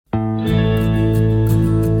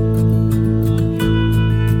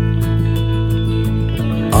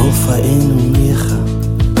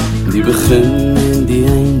begin en die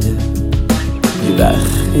einde, die weg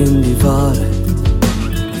en die waarheid,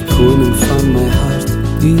 die koning van my hart,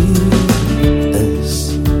 U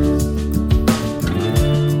is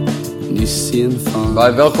die seun van...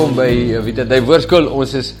 Baie welkom by Vita Day Woordskool.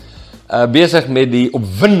 Ons is besig met die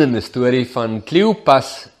opwindende storie van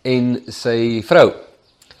Kleopas en sy vrou.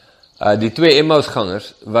 Die twee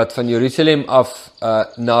Emmausgangers wat van Jerusalem af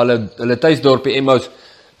na hulle tuisdorpie Emmaus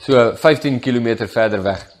so 15 kilometer verder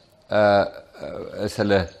weg is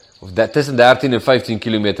hulle, of tussen 13 en 15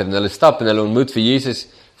 kilometer, en hulle stap en hulle ontmoet vir Jesus,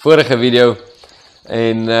 vorige video,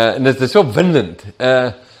 en dit is opwindend,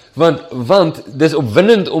 want dit is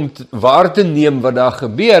opwindend om waar te neem wat daar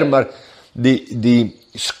gebeur, maar die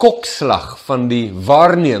skokslag van die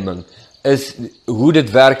waarneming is hoe dit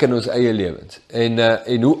werk in ons eie lewens,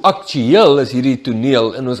 en hoe aktueel is hierdie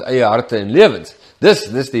toneel in ons eie harte en lewens.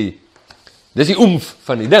 Dis die oomf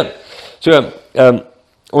van die ding. So,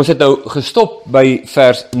 ons het nou gestop by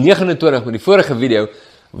vers 29 met die vorige video,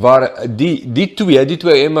 waar die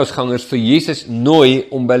twee Emmausgangers vir Jesus nooi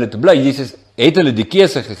om by hulle te bly. Jesus het hulle die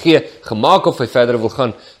keuse gegee, gemaak of hy verder wil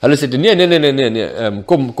gaan. Hulle sê, nee,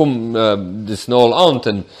 kom, dis nou al aand,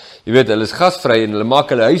 en jy weet, hulle is gasvry, en hulle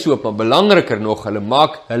maak hulle huis oop, maar belangriker nog, hulle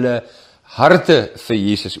maak hulle harte vir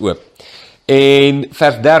Jesus oop. En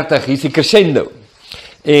vers 30, hier is die crescendo.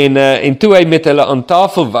 En toe hy met hulle aan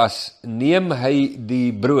tafel was, neem hy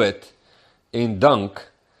die brood en dank,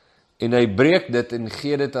 en hy breek dit en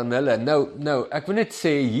gee dit aan hulle. Nou, ek wil net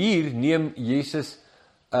sê, hier neem Jesus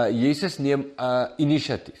neem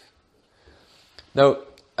initiatief. Nou,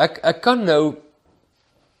 ek kan nou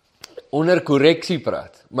onder korreksie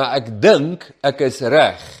praat, maar ek dink ek is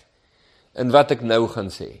reg in wat ek nou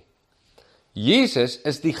gaan sê. Jesus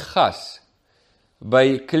is die gas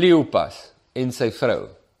by Kleopas en sy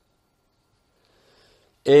vrou.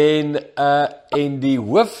 En die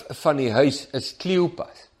hoof van die huis is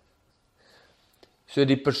Kleopas. So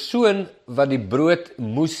die persoon wat die brood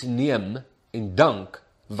moes neem en dank,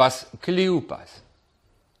 was Kleopas.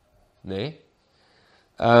 Nee?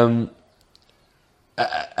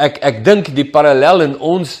 Ek dink die parallel in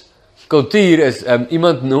ons kultuur is,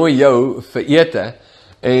 iemand nooi jou vir ete,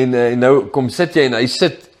 en nou kom sit jy, en hy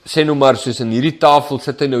sit, sê nou maar, soos in hierdie tafel,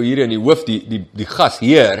 sit hy nou hier in die hoof, die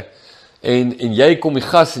gasheer, en jy kom die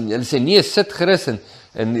gas, en jy sê, nee, sit gerus, en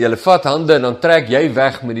jy vat hande, en dan trek jy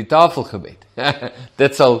weg met die tafelgebed.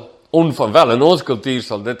 Dit sal onvanwel, in ons kultuur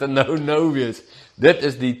sal dit nou wees. Dit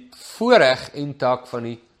is die voorreg en taak van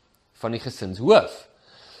die gesinshoof.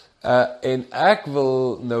 En ek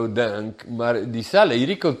wil nou dink, maar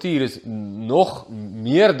hierdie kultuur is nog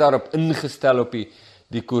meer daarop ingestel op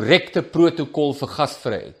die korrekte protokol vir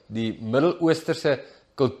gasvryheid. Die Midde-Oosterse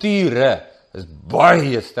kulture is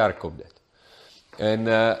baie sterk op dit. En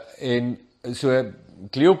so,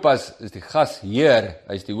 Kleopas is die gasheer,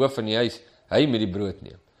 hy is die hoof van die huis, hy met die brood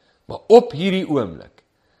neem. Maar op hierdie oomblik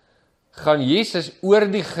gaan Jesus oor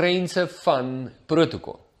die grense van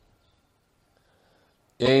protokol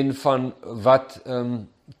en van wat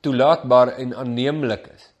toelaatbaar en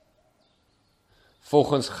aanneemlik is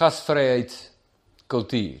volgens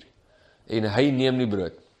gasvryheidskultuur, en hy neem die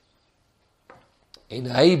brood en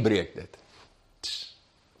hy breek dit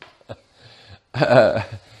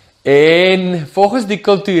en volgens die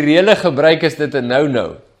kulturele gebruik is dit 'n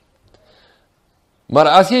nou. Maar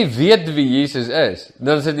as jy weet wie Jesus is,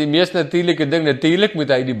 dan is dit die mees natuurlike ding, natuurlik moet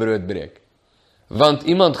hy die brood breek. Want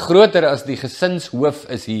iemand groter as die gesinshoof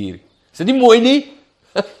is hier. Is dit nie mooi nie?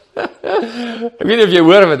 Ek weet nie of jy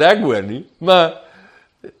hoor wat ek hoor nie, maar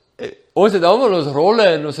ons het almal ons rolle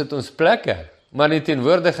en ons het ons plekke. Maar die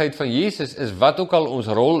teenwoordigheid van Jesus is wat ook al ons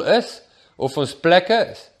rol is, of ons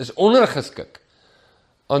plekke is ondergeskik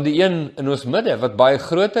aan die een in ons midde, wat baie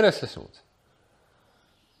groter is as ons.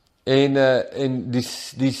 En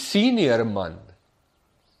die senior man,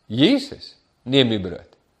 Jesus, neem die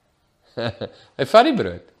brood. Hy vat die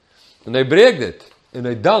brood, en hy breek dit, en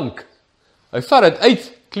hy dank. Hy vat dit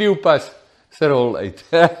uit Kleopas se rol uit.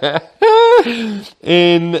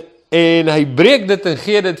 en hy breek dit en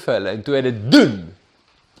gee dit vir hulle, en toe hy dit doen,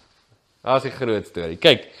 daar is die groot storie.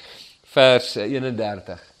 Kyk, vers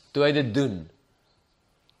 31, toe hy dit doen,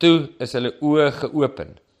 toe is hulle oë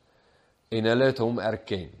geopen, en hulle het hom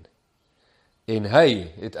erken. En hy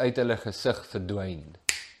het uit hulle gesig verdwyn.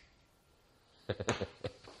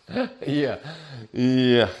 Ja.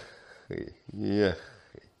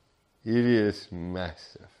 Hierdie is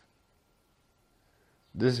massive.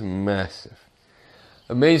 Dis massive.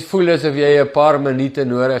 'n Mens voel asof jy 'n paar minute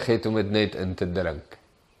nodig het om dit net in te drink.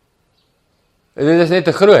 En dit is net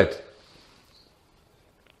te groot.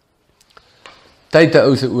 Tyd te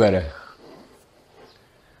ou se ore.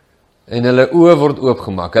 En hulle oë word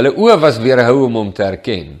oopgemaak. Hulle oë was weerhou om hom te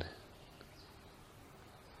herken.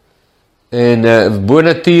 En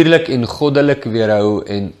bonatuurlik en goddelik weerhou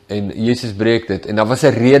en Jesus breek dit. En daar was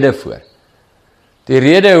 'n rede voor. Die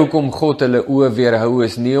rede hoekom God hulle oë weerhou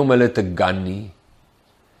is nie om hulle te gan nie.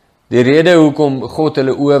 Die rede hoekom God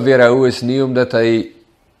hulle oë weerhou is nie omdat hy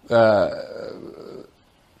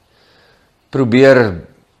probeer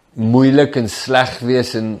moeilik en sleg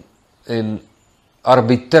wees en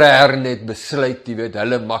arbitrair net besluit, jy weet,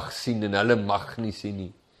 hulle mag sien en hulle mag nie sien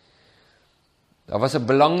nie. Daar was 'n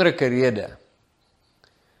belangrike rede,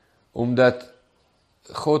 omdat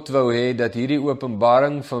God wou hê dat hierdie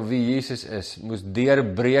openbaring van wie Jesus is, moes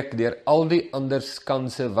deurbreek deur al die ander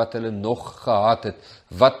skanse wat hulle nog gehad het,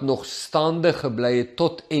 wat nog staande gebly het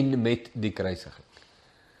tot en met die kruisiging.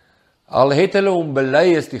 Al het hulle hom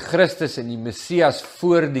bely as die Christus en die Messias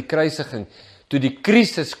voor die kruisiging, toe die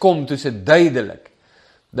krisis kom, toe is dit duidelik,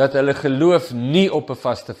 dat hulle geloof nie op 'n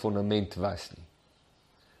vaste fondament was nie.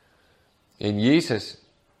 En Jesus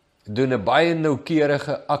doen 'n baie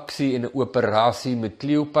noukeurige aksie en 'n operasie met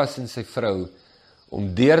Kleopas en sy vrou,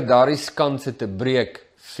 om deur daardie skanse te breek,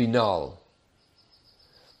 finaal.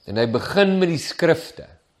 En hy begin met die skrifte.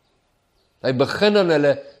 Hy begin aan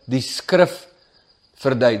hulle die skrif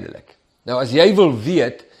verduidelik. Nou as jy wil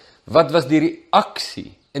weet, wat was die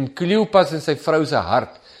reaksie in Kleopas en sy vrou se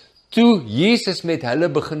hart, toe Jesus met hulle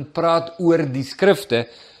begin praat oor die skrifte,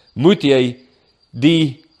 moet jy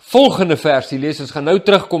die volgende versie lees. Ons gaan nou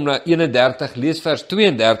terugkom na 31, lees vers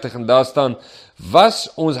 32 en daar staan: was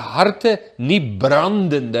ons harte nie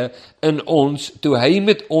brandende in ons, toe hy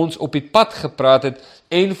met ons op die pad gepraat het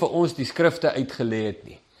en vir ons die skrifte uitgelê het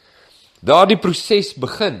nie. Daar die proses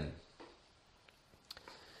begin.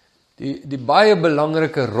 Die baie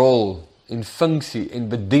belangrike rol en funksie en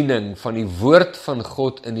bediening van die woord van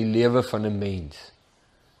God in die lewe van 'n mens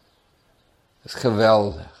is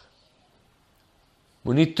geweldig.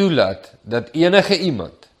 Moenie toelaat dat enige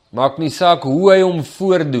iemand, maak nie saak hoe hy hom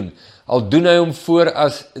voordoen, al doen hy hom voor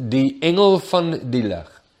as die engel van die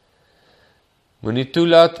lig. Moenie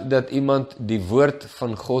toelaat dat iemand die woord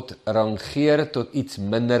van God rangeer tot iets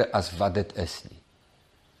minder as wat dit is nie.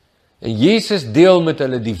 En Jesus deel met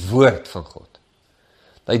hulle die woord van God.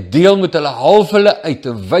 Hy deel met hulle, half hulle uit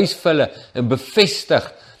en wys vir hulle en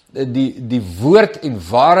bevestig die woord en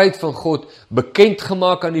waarheid van God bekend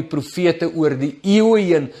gemaak aan die profete oor die eeue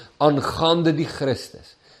heen aangaande die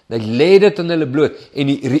Christus. Hy lê dit in hulle bloot en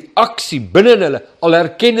die reaksie binne hulle, al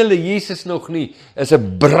herken hulle Jesus nog nie, is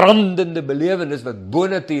 'n brandende belewenis wat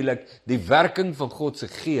bonatuurlik die werking van God se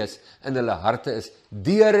gees in hulle harte is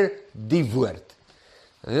deur die woord.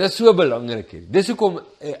 En dit is so belangrik hier. Dis hoekom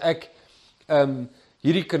ek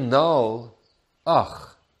hierdie kanaal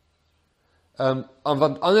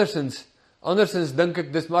want andersins dink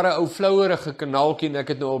ek, dis maar 'n ou flouerige kanaaltjie en ek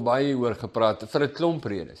het nou al baie oor gepraat, vir 'n klomp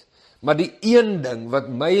redes. Maar die een ding wat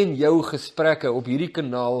my en jou gesprekke op hierdie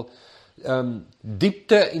kanaal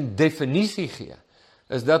diepte en definisie gee,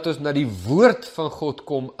 is dat ons na die woord van God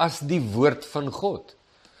kom as die woord van God.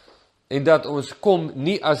 En dat ons kom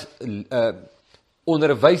nie as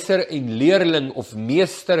onderwyser en leerling of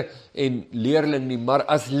meester en leerling nie, maar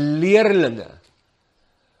as leerlinge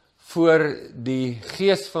voor die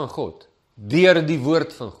gees van God, deur die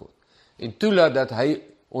woord van God, en toelaat dat hy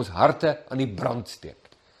ons harte aan die brand steek.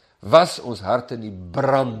 Was ons harte nie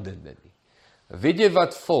brandende nie. Weet jy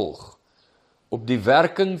wat volg op die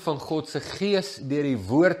werking van God se gees deur die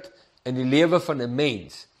woord in die lewe van 'n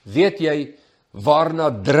mens? Weet jy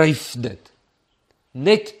waarna dryf dit?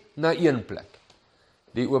 Net na een plek.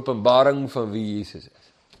 Die openbaring van wie Jesus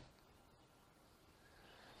is.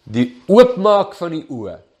 Die oopmaak van die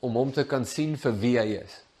oë om hom te kan sien vir wie hy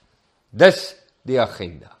is. Dis die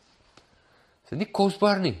agenda. Is dit nie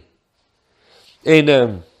kosbaar nie? En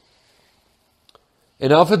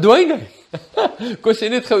dan verdwyn hy. Kom sê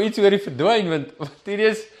net gou iets oor die verdwyn, want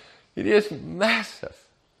hierdie is massive.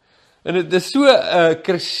 En dit is so 'n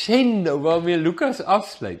crescendo waarmee Lukas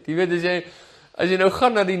afsluit. Jy weet, as jy nou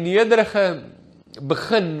gaan na die nederige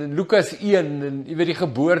begin, Lukas 1, en jy weet die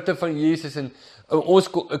geboorte van Jesus, en ons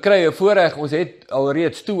kry 'n voorreg, ons het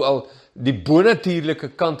alreeds toe al die bonatuurlike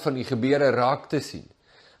kant van die gebeure raak te sien.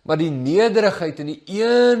 Maar die nederigheid en die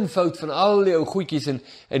eenvoud van al die ou goedjies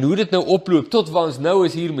en hoe dit nou oploop, tot waar ons nou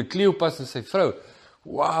is hier met Kleopas en sy vrou.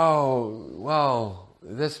 Wow,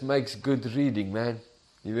 this makes good reading, man.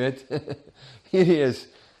 Jy weet, hierdie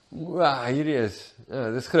is,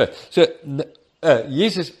 dis groot. So,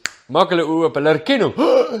 Jesus maak hulle oë op, hulle herken hom,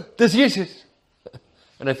 dis Jesus.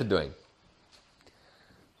 En hy verdwyn.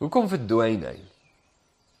 Hoekom verdwyn hy?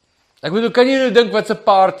 Ek bedoel, kan jy nou dink wat 'n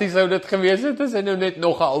party sou dit gewees het as hy nou net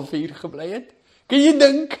nog 'n halfuur gebly het? Kan jy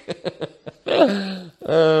dink?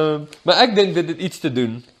 Maar ek dink dit het iets te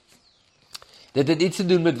doen. Dit het iets te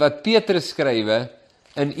doen met wat Petrus skrywe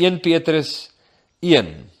in 1 Petrus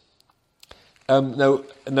 1.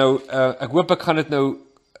 Ek hoop ek gaan dit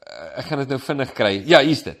nou vinnig kry. Ja,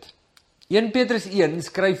 hier's dit. 1 Petrus 1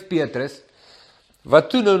 skryf Petrus, wat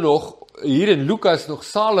toe nou nog, hier in Lukas nog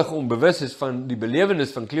salig onbewus is van die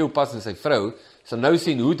belewenis van Kleopas en sy vrou, sal nou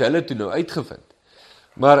sien hoe het hulle toe nou uitgevind.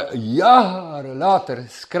 Maar jare later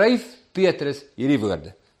skryf Petrus hierdie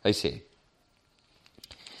woorde. Hy sê,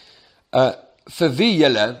 vir wie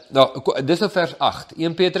julle, nou, dis nou vers 8,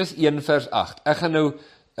 1 Petrus 1 vers 8, ek gaan nou,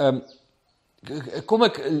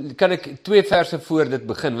 kan ek 2 verse voor dit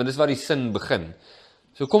begin, want dis waar die sin begin.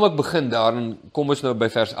 So kom ek begin daar, en kom ons nou by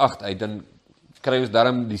vers 8 uit, dan kry ons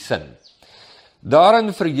daarom die sin.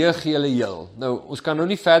 Daarin verheug julle heel. Nou, ons kan nou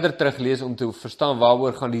nie verder teruglees om te verstaan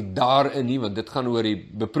waaroor gaan die daarin nie, want dit gaan oor die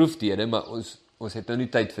beproefdhede, maar ons het nou nie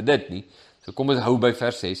tyd vir dit nie. So kom ons hou by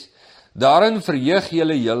vers 6. Daarin verheug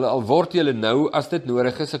julle heel, al word julle nou, as dit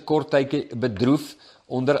nodig is, 'n kort tydjie bedroef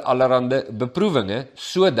onder allerhande beproewinge,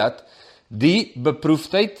 sodat die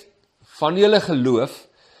beproefdheid van julle geloof,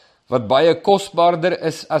 wat baie kosbaarder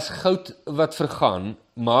is as goud wat vergaan,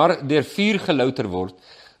 maar deur vuur gelouter word,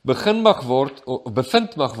 bevind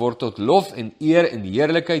mag word tot lof en eer en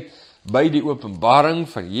heerlikheid by die openbaring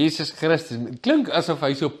van Jesus Christus. Het klink asof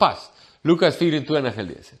hy so pas Lukas 24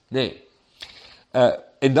 gelees het, nee.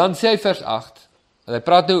 En dan sê hy vers 8, hy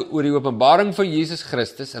praat nou oor die openbaring van Jesus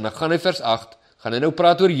Christus, en dan gaan hy vers 8, gaan hy nou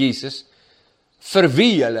praat oor Jesus, vir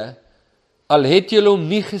wie julle, al het julle hom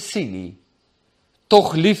nie gesien nie,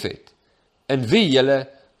 tog lief het, en wie julle,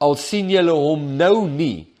 al sien julle hom nou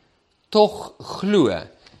nie, tog glo,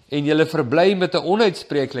 en julle verbly met 'n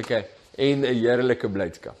onuitspreeklike en 'n heerlike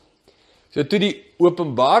blydskap. So toe die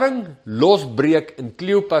openbaring losbreek in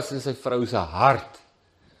Kleopas en sy vrou se hart,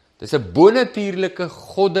 dis 'n bonatuurlike,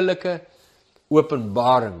 goddelike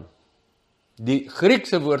openbaring. Die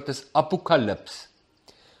Griekse woord is apokalips.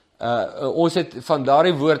 Ons het van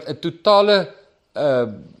daardie woord 'n totale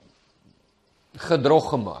gedrog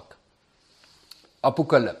gemaak.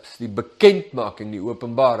 Apokalips, die bekendmaking, die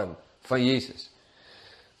openbaring van Jesus.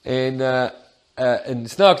 En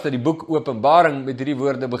snaaks dat die boek Openbaring met hierdie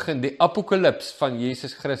woorde begin, die apokalips van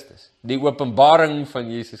Jesus Christus, die openbaring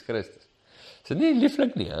van Jesus Christus. Is dit nie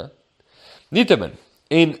lieflik nie, hè? Nietemin,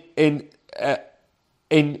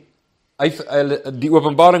 die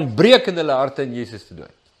openbaring breek in hulle harte in Jesus te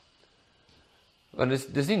doen.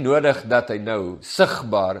 Want dis nie nodig dat hy nou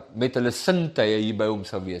sigbaar met hulle sintuie hier by hom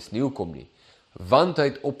sal wees, nie, hoekom nie? Want hy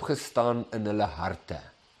het opgestaan in hulle harte.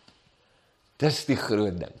 Dis die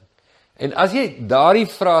groot ding. En as jy daardie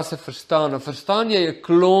frase verstaan, dan verstaan jy 'n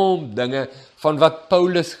klomp dinge van wat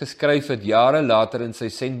Paulus geskryf het jare later in sy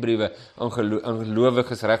sendbriewe aan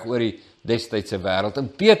gelowiges reg oor die destydse wêreld, in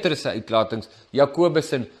Petrus se uitlatings, Jakobus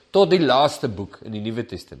se, tot die laaste boek in die Nuwe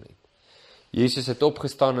Testament. Jesus het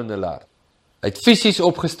opgestaan in hulle hart. Hy het fisies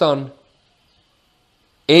opgestaan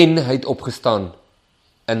en hy het opgestaan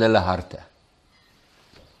in hulle harte.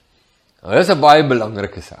 Nou, dit is 'n baie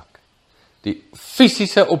belangrike saak. Die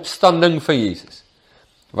fisiese opstanding van Jesus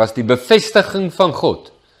was die bevestiging van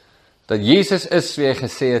God dat Jesus is wie hy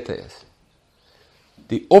gesê het hy is.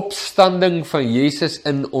 Die opstanding van Jesus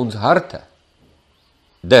in ons harte,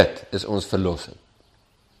 dit is ons verlossing.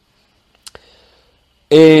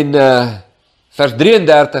 En vers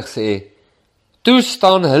 33 sê, toe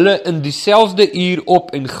staan hulle in dieselfde uur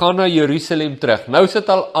op en gaan na Jerusalem terug. Nou is dit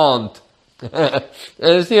al aand.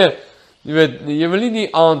 Is nie, jy wil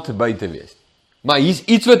nie aand buite wees. Maar hier's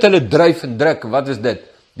iets wat hulle dryf en druk. Wat is dit?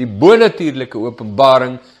 Die bonatuurlike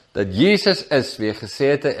openbaring dat Jesus is wie hy gesê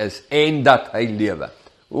het hy is en dat hy lewe.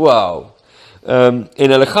 Wow. En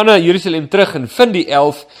hulle gaan na Jerusalem terug en vind die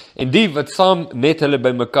 11 en die wat saam met hulle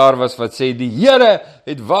by mekaar was, wat sê, die Here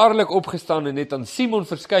het waarlik opgestaan en het aan Simon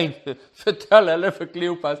verskyn. Vertel hulle vir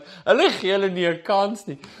Kleopas, hulle gee hulle nie 'n kans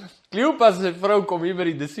nie. Kleopas en sy vrou kom hier by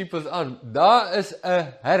die disippels aan, daar is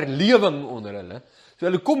 'n herlewing onder hulle. So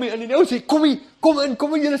hulle kom hier in en ou sê, kom in,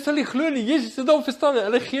 julle sal nie glo nie, Jesus het opgestaan,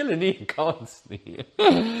 hulle gee hulle nie 'n kans nie.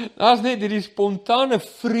 Daar's net hierdie spontane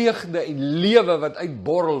vreugde en lewe wat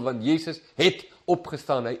uitborrel, want Jesus het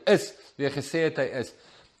opgestaan, hy is wie hy gesê het hy is,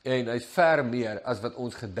 en hy is ver meer as wat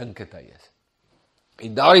ons gedink het hy is.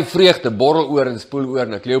 En daardie vreugde borrel oor en spoel oor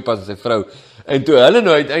na Kleopas en sy vrou, en toe hulle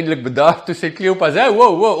nou uiteindelik bedaar, toe sê Kleopas,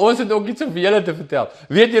 wow, ons het ook iets om vir julle te vertel,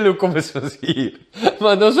 weet julle hoekom is ons hier?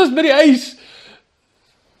 Want ons was by die huis.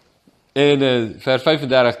 En vers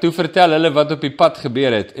 35, toe vertel hulle wat op die pad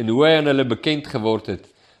gebeur het, en hoe hy aan hulle bekend geword het,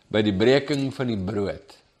 by die breking van die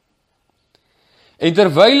brood. En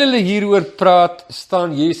terwyl hulle hieroor praat,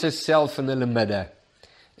 staan Jesus self in hulle midde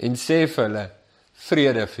en sê vir hulle,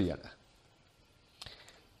 vrede vir julle.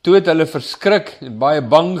 Toe het hulle verskrik en baie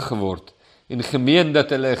bang geword en gemeen dat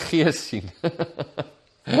hulle 'n gees sien.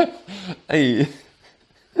 Hey,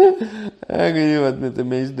 ek weet nie wat met 'n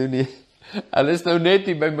mens doen nie. Hulle is nou net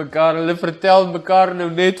nie by mekaar, hulle vertel mekaar nou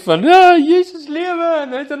net van, Jesus lewe,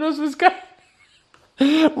 en hy het aan ons verskyn.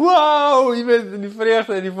 Wow, jy weet, in die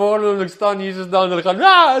vreugde, in die volgende oomblik staan Jesus daar, en hulle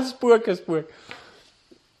gaan, spook.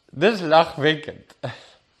 Dis lagwekkend.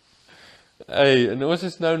 Hey, en ons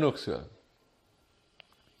is nou nog so.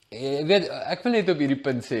 Ek weet, ek wil net op hierdie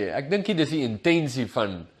punt sê, ek dink nie dis die intensie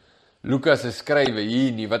van Lukas se skrywe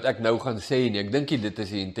hier nie, wat ek nou gaan sê nie, ek dink nie dit is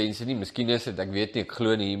die intensie nie, miskien is dit, ek weet nie, ek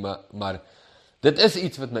glo nie, maar dit is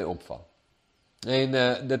iets wat my opval. En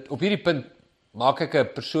dit op hierdie punt maak ek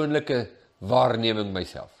 'n persoonlike waarneming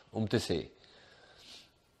myself, om te sê.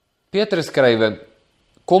 Petrus skrywe,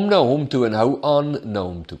 kom na hom toe en hou aan na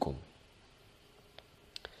hom toe kom.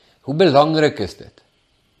 Hoe belangrik is dit?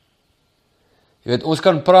 Jy weet, ons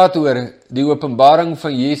kan praat oor die openbaring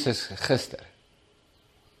van Jesus gister.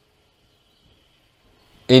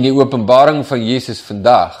 En die openbaring van Jesus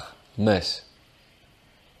vandag mis.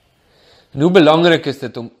 En hoe belangrik is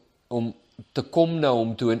dit om te kom na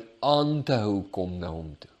hom toe en aan te hou kom na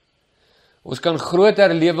hom toe. Ons kan groot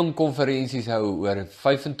herlewing konferensies hou oor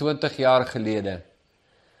 25 jaar gelede.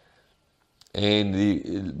 En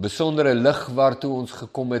die besondere lig waartoe ons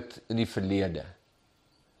gekom het in die verlede.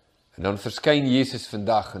 En dan verskyn Jesus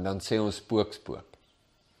vandag en dan sê ons spook.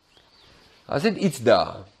 As dit iets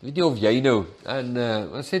daar, weet jy of jy nou, en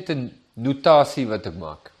ons het 'n notasie wat ek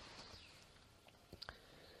maak.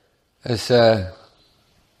 Is,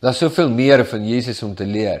 daar soveel meer van Jesus om te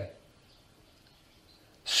leer.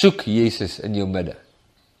 Soek Jesus in jou midde.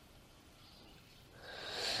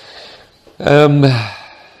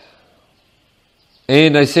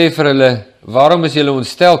 En hy sê vir hulle, waarom is julle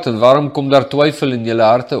ontsteld en waarom kom daar twyfel in julle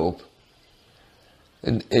harte op?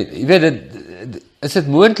 En jy weet, is dit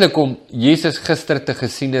moontlik om Jesus gister te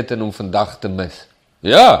gesien het en om vandag te mis?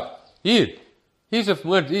 Ja, hier is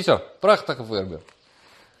 'n pragtige voorbeeld.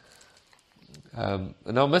 En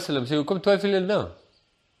nou mis hulle, sê, hoekom twyfel julle nou?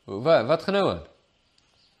 Wat gaan nou aan?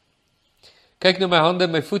 Kyk na my hande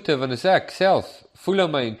en my voete, want as ek self voel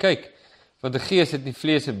aan my en kyk, want die gees het nie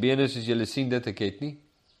vlees en bene soos julle sien dit ek het nie.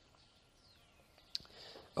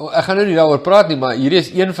 Ek gaan nou nie daaroor praat nie, maar hier is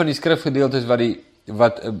een van die skrifgedeeltes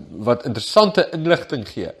wat interessante inligting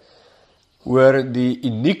gee oor die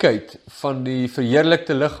uniekheid van die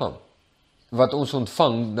verheerlikte liggaam wat ons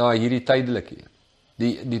ontvang na hierdie tydelike.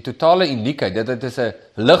 Die totale uniekheid, dit is 'n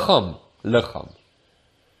liggaam,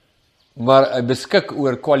 maar hy beskik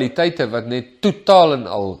oor kwaliteite wat net totaal en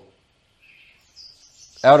al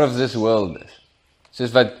out of this world is,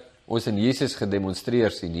 soos wat ons in Jesus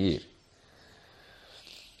gedemonstreer sien hier.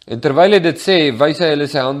 En terwyl hy dit sê, wys hy hulle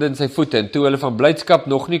sy hande en sy voete, en toe hulle van blydskap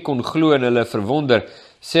nog nie kon glo en hulle verwonder,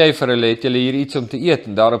 sê hy vir hulle, het julle hier iets om te eet,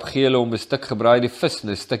 en daarop gee hulle om 'n stuk gebraaide vis en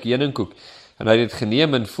 'n stuk heuningkoek, en hy het dit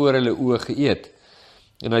geneem en voor hulle oë geëet.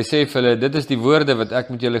 En hy sê vir hulle, dit is die woorde wat ek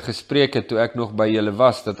met julle gespreek het, toe ek nog by julle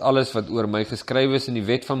was, dat alles wat oor my geskrywe is in die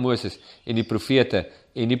wet van Moses, en die profete,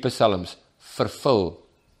 en die psalms, vervul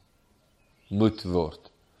moet word.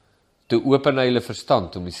 Toe open hy hulle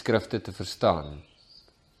verstand, om die skrifte te verstaan.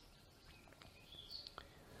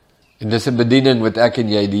 En dis 'n bediening wat ek en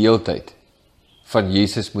jy die hele tyd van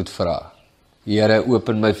Jesus moet vra. Here,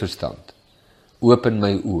 open my verstand. Open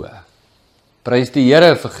my oë. Prys die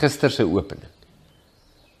Here vir gister se opening.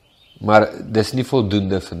 Maar dis nie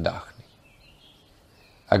voldoende vandag nie.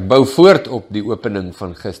 Ek bou voort op die opening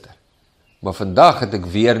van gister. Maar vandag het ek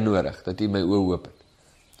weer nodig dat U my oë open.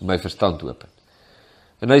 My verstand open.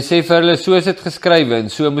 En hy sê vir hulle, so is dit geskrywe, en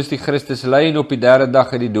so moes die Christus ly en op die 3de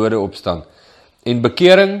dag uit die dode opstaan. En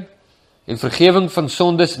bekering en vergewing van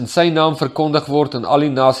sondes in sy naam verkondig word aan al die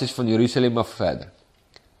nasies van Jerusalem af verder.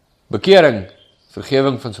 Bekering,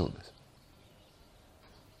 vergewing van sondes.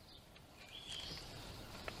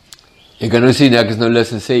 Jy kan nou sien, ek is nou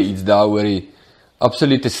lus en sê iets daar oor die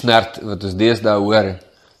absolute snert, wat ons deesdae hoor,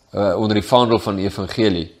 onder die vaandel van die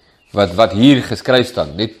evangelie, wat hier geskryf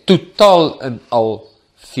staan, net totaal in al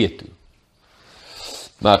veto.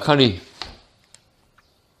 Maar ek gaan nie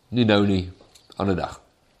nou nie, ander dag.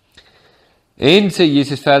 En sê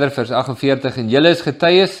Jesus verder, vers 48, en julle is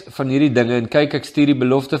getuies van hierdie dinge, en kyk, ek stuur die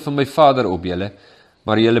belofte van my Vader op julle,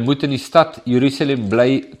 maar julle moet in die stad Jerusalem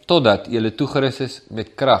bly, totdat julle toegerus is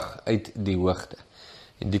met krag uit die hoogte.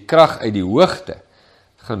 En die krag uit die hoogte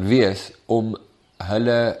gaan wees om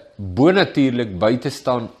hulle bonatuurlik buite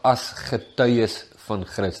staan as getuies van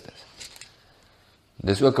Christus.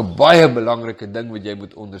 Dis ook 'n baie belangrike ding wat jy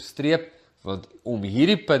moet onderstreep, want om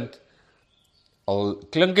hierdie punt, al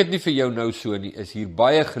klink dit nie vir jou nou so nie, is hier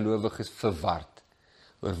baie gelowiges verward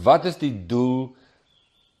oor wat is die doel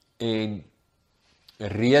en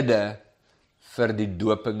rede vir die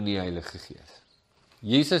doping in die Heilige Gees.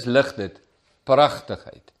 Jesus lig dit pragtig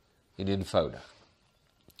uit en eenvoudig.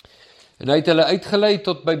 En hy het hulle uitgelei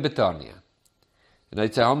tot by Betanië. En hy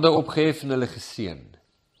het sy hande opgehef en hulle geseën.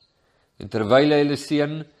 En terwyl hy hulle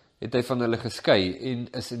seën, het hy van hulle geskei en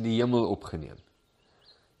is in die hemel opgeneem.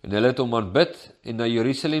 En hulle het hom aanbid en na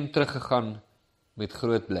Jerusalem teruggegaan met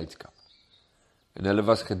groot blydskap. En hulle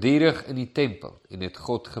was gedurig in die tempel en het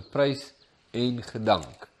God geprys en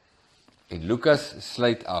gedank. En Lukas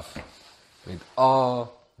sluit af met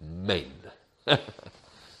Amen.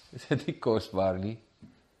 Is dit nie kosbaar nie?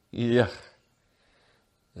 Ja.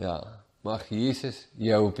 Ja, mag Jesus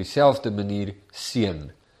jou op dieselfde manier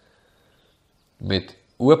seën, met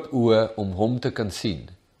oop oë om hom te kan sien,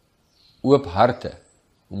 oop harte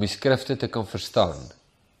om die skrifte te kan verstaan,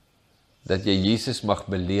 dat jy Jesus mag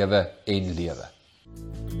belewe en lewe.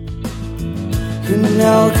 En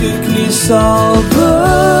elke knie sal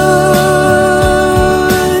buig,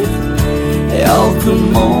 elke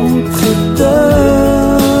mond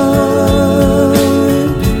getuig,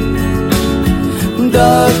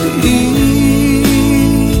 dat U